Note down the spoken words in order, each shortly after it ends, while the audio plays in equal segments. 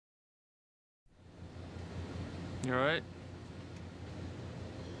You all right?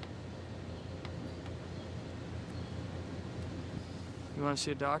 You want to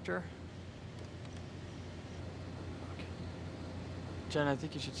see a doctor? Okay. Jen, I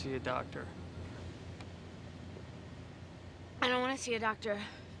think you should see a doctor. I don't want to see a doctor.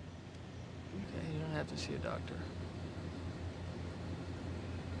 Okay, you don't have to see a doctor.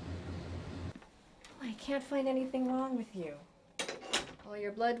 I can't find anything wrong with you. All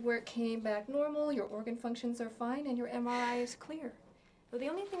your blood work came back normal, your organ functions are fine, and your MRI is clear. Though the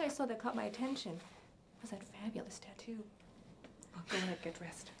only thing I saw that caught my attention was that fabulous tattoo. Oh, go ahead, get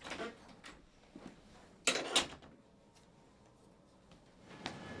dressed.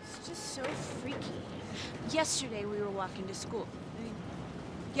 It's just so freaky. Yesterday we were walking to school.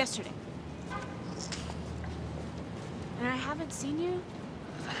 Yesterday. And I haven't seen you?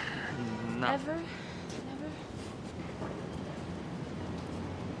 No. Ever? Never?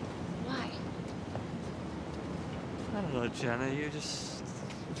 Why? I don't know, Jenna.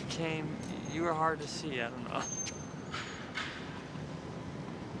 You were hard to see. I don't know.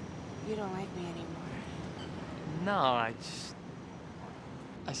 You don't like me anymore. No, I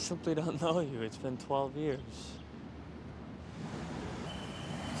simply don't know you. It's been 12 years.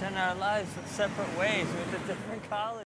 Jenna, our lives went separate ways. We went to different colleges.